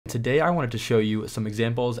Today I wanted to show you some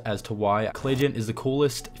examples as to why Clayagent is the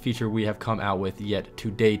coolest feature we have come out with yet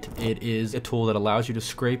to date. It is a tool that allows you to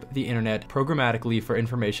scrape the internet programmatically for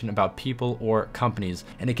information about people or companies,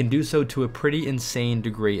 and it can do so to a pretty insane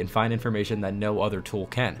degree and find information that no other tool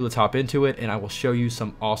can. Let's hop into it and I will show you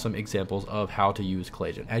some awesome examples of how to use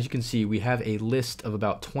Clayagent. As you can see, we have a list of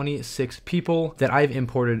about 26 people that I've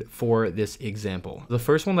imported for this example. The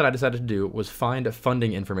first one that I decided to do was find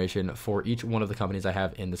funding information for each one of the companies I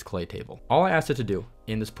have in this Clay table. All I asked it to do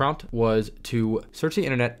in this prompt was to search the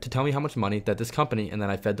internet to tell me how much money that this company, and then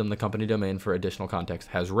I fed them the company domain for additional context,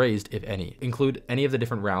 has raised, if any. Include any of the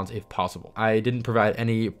different rounds if possible. I didn't provide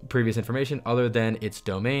any previous information other than its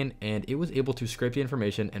domain, and it was able to scrape the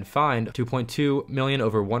information and find 2.2 million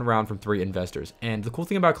over one round from 3 investors. And the cool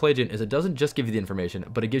thing about Clayagent is it doesn't just give you the information,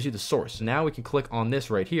 but it gives you the source. Now we can click on this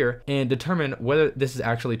right here and determine whether this is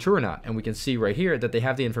actually true or not. And we can see right here that they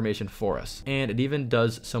have the information for us. And it even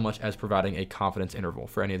does so much as providing a confidence interval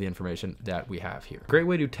for any of the information that we have here. Great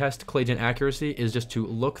way to test Clayagent accuracy is just to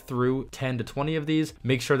look through 10 to 20 of these,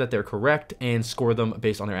 make sure that they're correct, and score them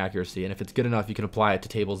based on their accuracy. And if it's good enough, you can apply it to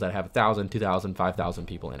tables that have 1,000, 2,000, 5,000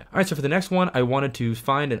 people in it. All right, so for the next one, I wanted to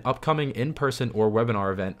find an upcoming in-person or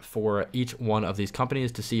webinar event for each one of these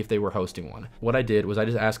companies to see if they were hosting one. What I did was I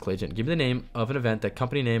just asked Clayagent, give me the name of an event that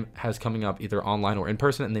company name has coming up either online or in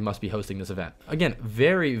person, and they must be hosting this event. Again,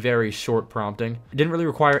 very, very short prompting. It didn't really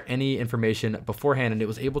require any information beforehand, and it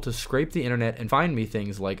was able to scrape the internet and find me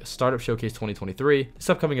things like Startup Showcase 2023. This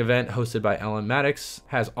upcoming event hosted by Ellen Maddox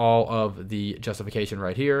has all of the justification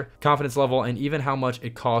right here, confidence level, and even how much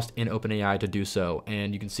it cost in OpenAI to do so.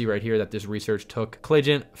 And you can see right here that this research took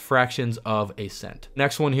Clayagent fractions of a cent.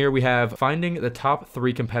 Next one here, we have finding the top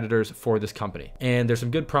 3 competitors for this company. And there's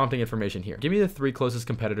some good prompting information here. Give me the 3 closest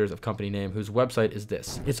competitors of company name whose website is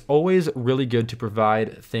this. It's always really good to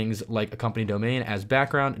provide things like a company domain as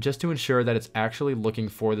background just to ensure that it's actually looking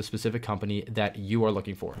for the specific company that you are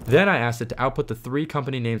looking for. Then I asked it to output the 3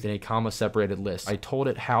 company names in a comma separated list. I told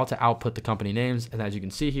it how to output the company names, and as you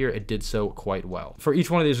can see here, it did so quite well. For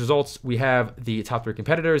each one of these results, we have the top 3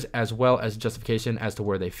 competitors as well as justification as to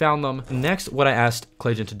where they found them. Next, what I asked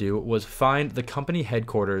Clayagent to do was find the company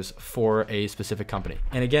headquarters for a specific company.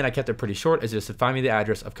 And again, I kept it pretty short as just to find me the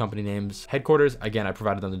address of company names headquarters. Again, I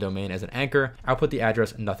provided them the domain as an anchor, output the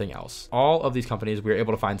address, nothing else. All of these companies, we were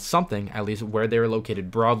able to find something, at least where they were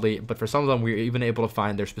located broadly, but for some of them, we were even able to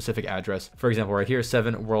find their specific address. For example, right here,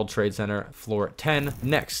 7 World Trade Center, floor 10.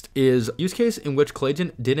 Next is use case in which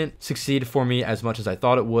Clayagent didn't succeed for me as much as I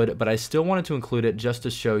thought it would, but I still wanted to include it just to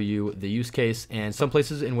show you the use case and some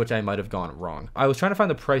places in which I might have gone wrong. I was trying to find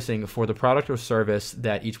the pricing for the product or service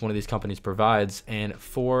that each one of these companies provides, and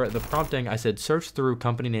for the prompting, I said search through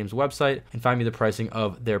company name's website and find me the pricing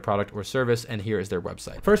of their product or service, and here is their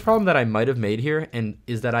website. First problem that I might have made here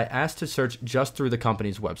is that I asked to search just through the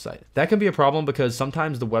company's website. That can be a problem because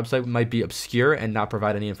sometimes the website might be obscure and not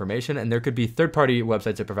provide any information, and there could be third-party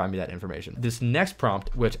websites that provide me that information. This next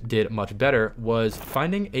prompt, which did much better, was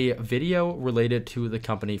finding a video related to the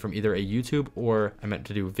company from either a YouTube or, I meant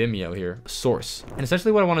to do Vimeo here, source. And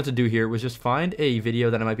essentially what I wanted to do here was just find a video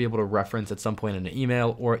that I might be able to reference at some point in an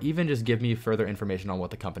email, or even just give me further information on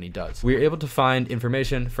what the company does. We were able to find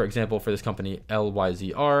information, for example, for this company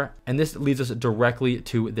LYZR, and this leads us directly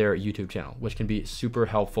to their YouTube channel, which can be super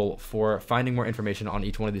helpful for finding more information on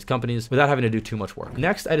each one of these companies without having to do too much work.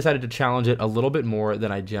 Next, I decided to challenge it a little bit more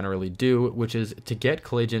than I generally do, which is to get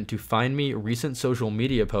Clayagent to find me recent social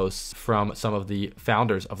media posts from some of the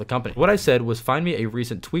founders of the company. What I said was find me a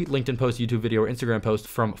recent tweet, LinkedIn post, YouTube video, or Instagram post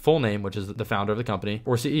from full name, which is the founder of the company,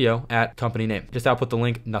 or CEO at company name. Just output the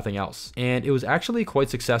link, nothing else. And it was actually quite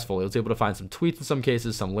successful. It was able to find some tweets in some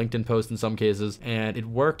cases, some LinkedIn posts in some cases, and it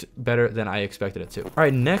worked better than I expected it to. All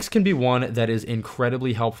right, next can be one that is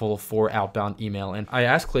incredibly helpful for outbound email. And I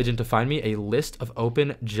asked Clayagent to find me a list of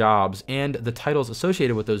open jobs and the titles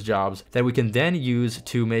associated with those jobs that we can then use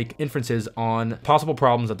to make inferences on possible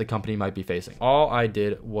problems that the company might be facing. All I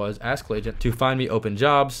did was ask Clayagent to find me open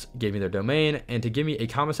jobs, gave me their domain, and to give me a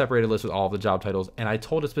comma separated list with all of the job titles. And I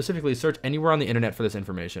told it specifically search anywhere on the internet for this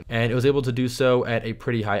information. And it was able to do so at a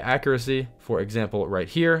pretty high accuracy, for example, right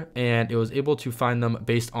here. And it was able to find them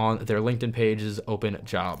based on their LinkedIn page's open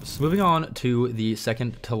jobs. Moving on to the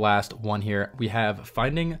second to last one here, we have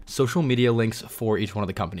finding social media links for each one of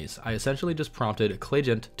the companies. I essentially just prompted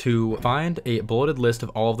Claygent to find a bulleted list of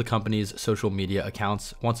all of the company's social media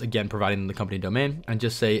accounts, once again providing them the company domain, and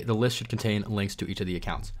just say the list should contain links to each of the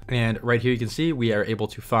accounts. And right here you can see we are able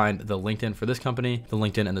to find the LinkedIn for this company, the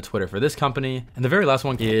LinkedIn and the Twitter for this company. And the very last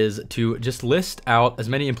one is to just list out as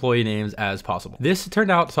many employee names as possible. This turned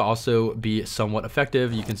out to also be somewhat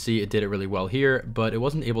effective. You can see it did it really well here, but it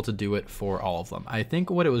wasn't able to do it for all of them. I think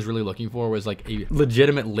what it was really looking for was like a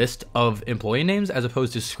legitimate list of employee names as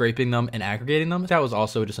opposed to scraping them and aggregating them. That was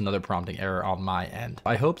also just another prompting error on my end.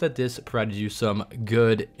 I hope that this provided you some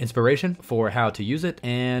good inspiration for how to use it,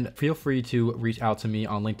 and feel free to reach out to me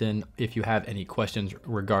on LinkedIn if you have any questions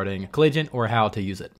regarding Claygent or how to use it.